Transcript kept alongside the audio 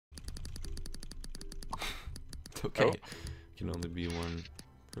Okay. Oh. Can only be one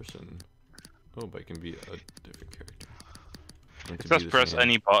person. Oh, but it can be a different character. It says press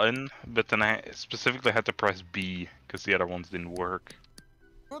any button, but then I specifically had to press B because the other ones didn't work.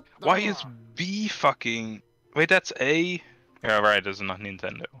 Why is B fucking... Wait, that's A? Yeah, right, it's not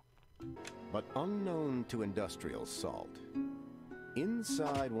Nintendo. But unknown to industrial salt,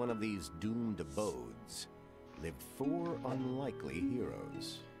 inside one of these doomed abodes lived 4 unlikely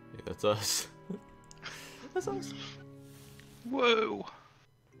heroes. Yeah, that's us. That's us. Whoa!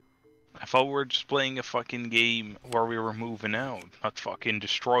 I thought we were just playing a fucking game where we were moving out, not fucking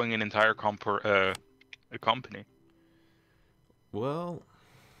destroying an entire a company. Well,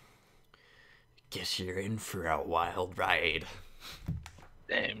 guess you're in for a wild ride.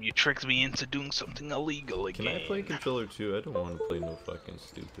 Damn, you tricked me into doing something illegal again. Can I play controller too? I don't want to play no fucking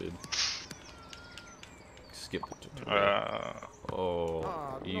stupid. Skip the tutorial.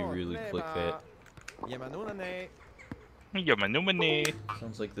 Oh, you really click that. Yamanumane.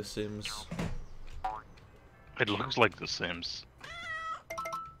 Sounds like The Sims. It looks like The Sims.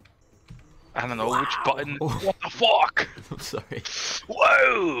 I don't know which button. What the fuck? I'm sorry.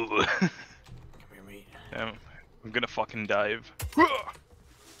 Whoa! Come here, mate. I'm gonna fucking dive.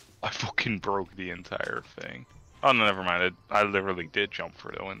 I fucking broke the entire thing. Oh no, never mind. I literally did jump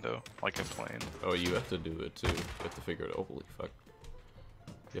for the window, like a plane. Oh, you have to do it too. You have to figure it out. Holy fuck.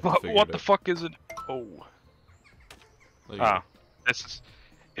 What the fuck is it? Oh. Ah, this is...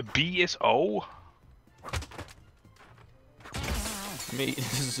 B is O? mate,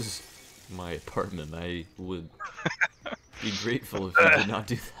 this is my apartment. I would be grateful if you did not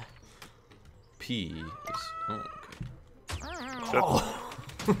do that. P is... Oh, okay. Oh.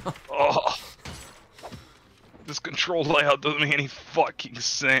 Oh. This control layout doesn't make any fucking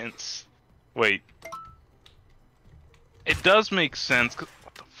sense. Wait. It does make sense, 'cause...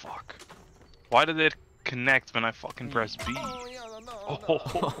 What the fuck? Why did it connect when I fucking press B?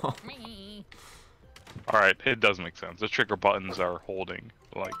 Oh. Alright, it does make sense. The trigger buttons are holding,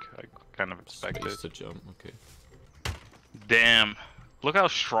 like I kind of expected. Space to jump, okay. Damn. Look how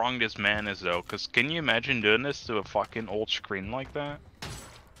strong this man is though, cause can you imagine doing this to a fucking old screen like that?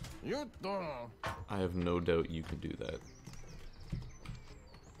 I have no doubt you can do that.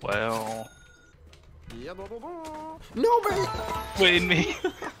 Well... No, mate! Wait, me.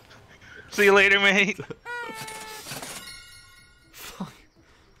 See you later, mate. Fuck.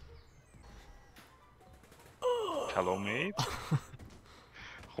 Hello, mate.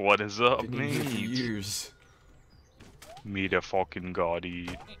 What is up, Been here for mate? years. Me the fucking goddy.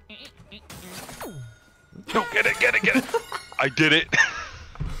 No, get it, get it, get it! I did it!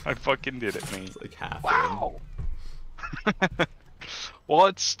 I fucking did it, mate. It's like half Wow! Well,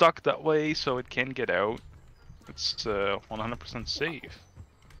 it's stuck that way, so it can get out. It's 100% safe.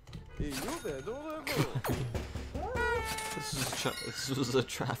 This was a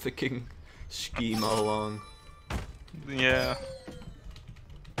trafficking scheme all along. Yeah.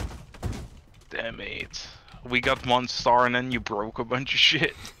 Damn it. We got 1 star and then you broke a bunch of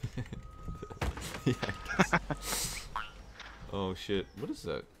shit. Yeah, I guess. Oh shit, what is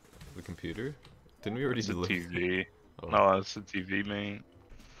that? The computer? Didn't we already It's a do TV. Oh. No, it's a TV, man.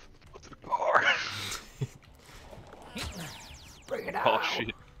 What's the car? Bring it Oh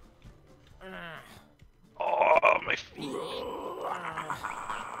shit. Oh, my feet.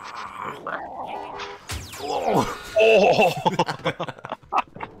 Oh!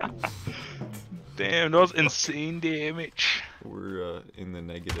 Damn, that was insane damage. We're in the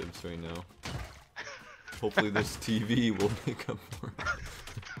negatives right now. Hopefully this TV will make up for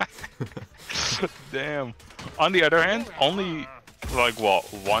it. Damn. On the other hand, only like what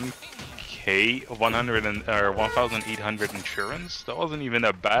 1K, 1,800 insurance. That wasn't even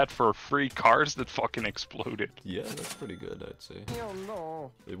that bad for 3 cars that fucking exploded. Yeah, that's pretty good, I'd say.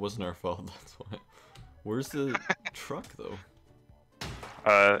 It wasn't our fault, that's why. Where's the truck though?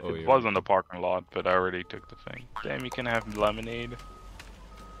 It was in the parking lot, but I already took the thing. Damn, you can have lemonade.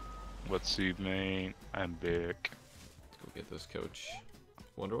 What's up, mate? I'm back. Let's go get this couch.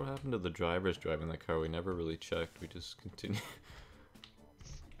 Wonder what happened to the drivers driving that car. We never really checked. We just continued.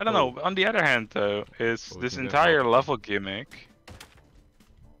 I don't know. On the other hand, though, is this can go entire help. level gimmick.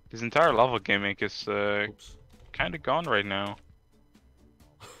 This entire level gimmick is Oops. kind of gone right now.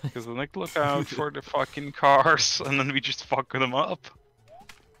 Because like, look out for the fucking cars, and then we just fuck them up.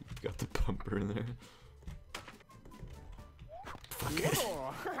 You got the bumper in there. Fuck it.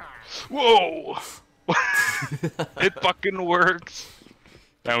 Whoa! It fucking works.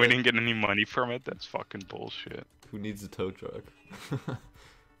 And we didn't get any money from it. That's fucking bullshit. Who needs a tow truck?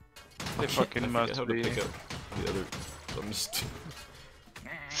 They fucking I forget must how be. to pick up the other. I'm just.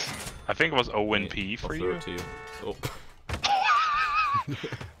 I think it was ONP I'll for throw you. it to you. Oh.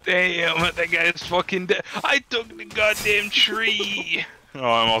 Damn, that guy is fucking dead. I took the goddamn tree. Oh,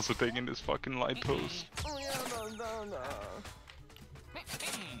 I'm also taking this fucking light post.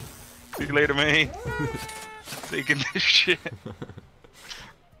 See you later, mate. Taking this shit.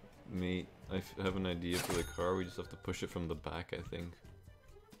 Mate, I have an idea for the car. We just have to push it from the back, I think.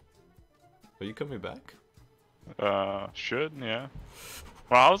 Are you coming back? Should, yeah.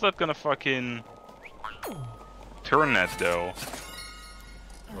 Well, how's that gonna fucking turn that though?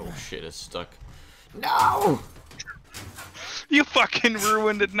 Oh shit, it's stuck. No! You fucking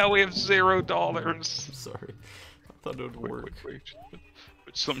ruined it. Now we have $0. I'm sorry. I thought it would work. Wait.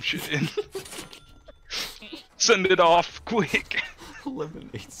 Put some shit in. Send it off, quick.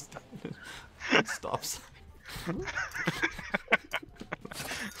 Eliminate stop sign.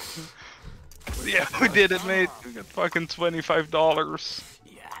 Yeah, we did it, mate. We got fucking $25.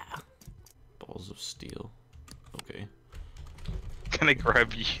 Yeah. Balls of steel. Okay. Can I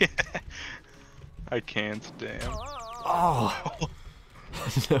grab you? I can't, damn. Oh!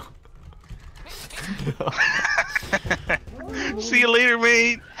 No. No. See you later,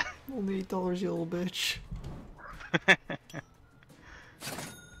 mate! Only $8, you little bitch.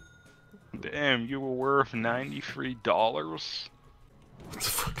 Damn, you were worth $93? What the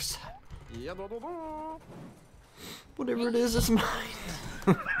fuck is that? Whatever it is, it's mine.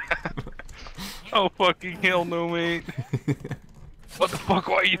 Oh fucking hell no, mate. What the fuck,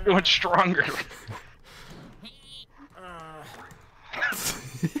 why are you doing stronger?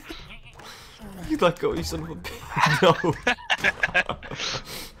 You let go, you son of a bitch. No.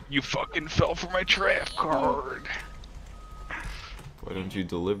 You fucking fell for my trap card. Why don't you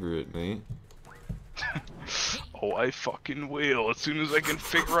deliver it, mate? Oh, I fucking will, as soon as I can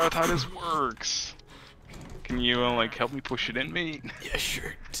figure out how this works. Can you, like, help me push it in, mate? Yeah,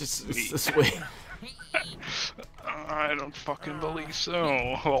 sure. Just this way. I don't fucking believe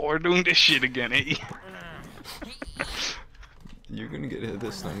so. Well, we're doing this shit again, eh? You're gonna get hit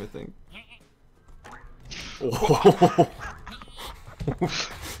this time, I think. Oh,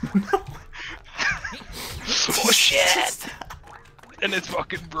 Oh shit! And it's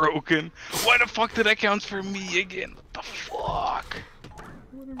fucking broken. Why the fuck did that count for me again? What the fuck?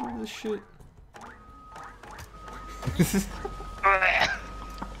 whatever this shit.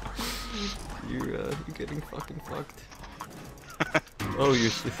 You're getting fucking fucked. Oh, your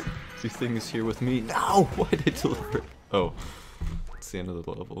thing is here with me. No! Why did I deliver it? Oh. It's the end of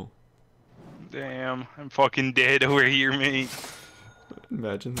the level. Damn, I'm fucking dead over here, mate.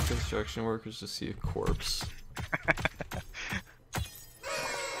 Imagine the construction workers just see a corpse.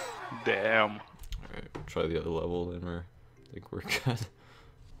 Damn. Alright, try the other level then I think we're good.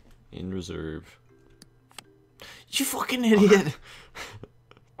 In reserve. You fucking idiot!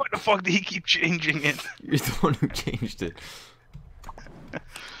 Why the fuck did he keep changing it? You're the one who changed it.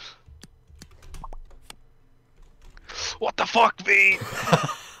 What the fuck, mate?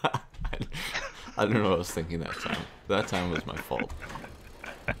 I don't know what I was thinking that time. That time was my fault.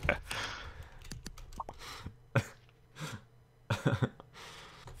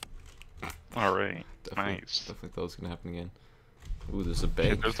 Alright, nice. Definitely thought it was gonna happen again. Ooh, there's a Shit,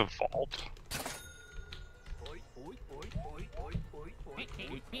 bank. there's a vault.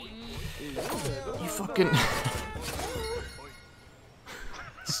 You fucking...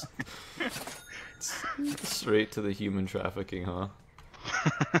 Straight to the human trafficking, huh?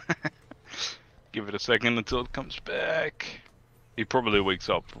 Give it a second until it comes back. He probably wakes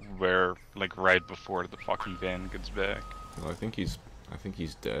up where, like, right before the fucking van gets back. No, I think he's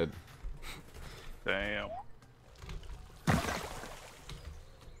dead. Damn.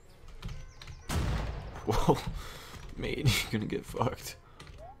 Whoa, mate, you're gonna get fucked.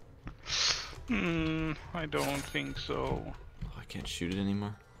 I don't think so. Oh, I can't shoot it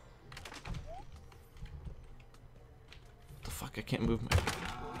anymore. What the fuck? I can't move my...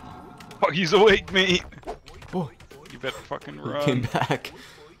 Fuck, he's awake, mate! Oh, You better fucking he run. came back.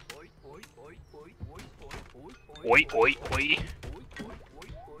 Oi, oi, oi.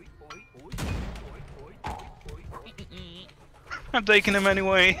 I'm taking him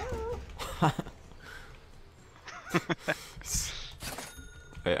anyway.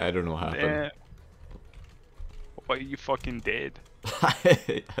 I don't know what happened. Why are you fucking dead? I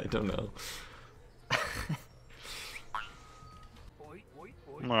don't know.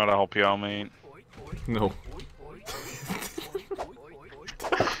 I'm gonna help you out, mate. No.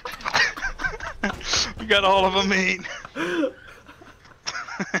 We got all of them, mate.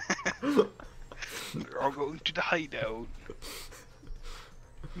 They're all going to the hideout.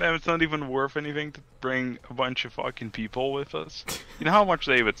 Damn, it's not even worth anything to bring a bunch of fucking people with us. You know how much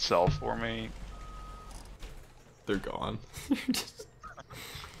they would sell for me? They're gone.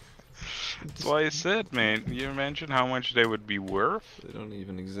 That's why I said, man. You mentioned how much they would be worth? They don't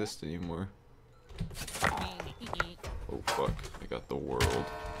even exist anymore. Oh fuck, I got the world.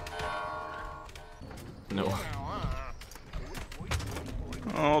 No.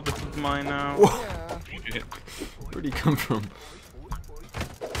 Oh, this is mine now. Whoa. Shit. Where'd he come from?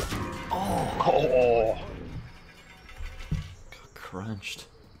 Oh. Got crunched.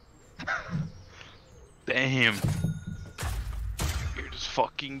 Damn. You're just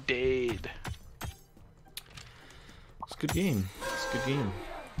fucking dead. It's a good game. It's a good game.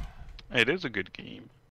 It is a good game.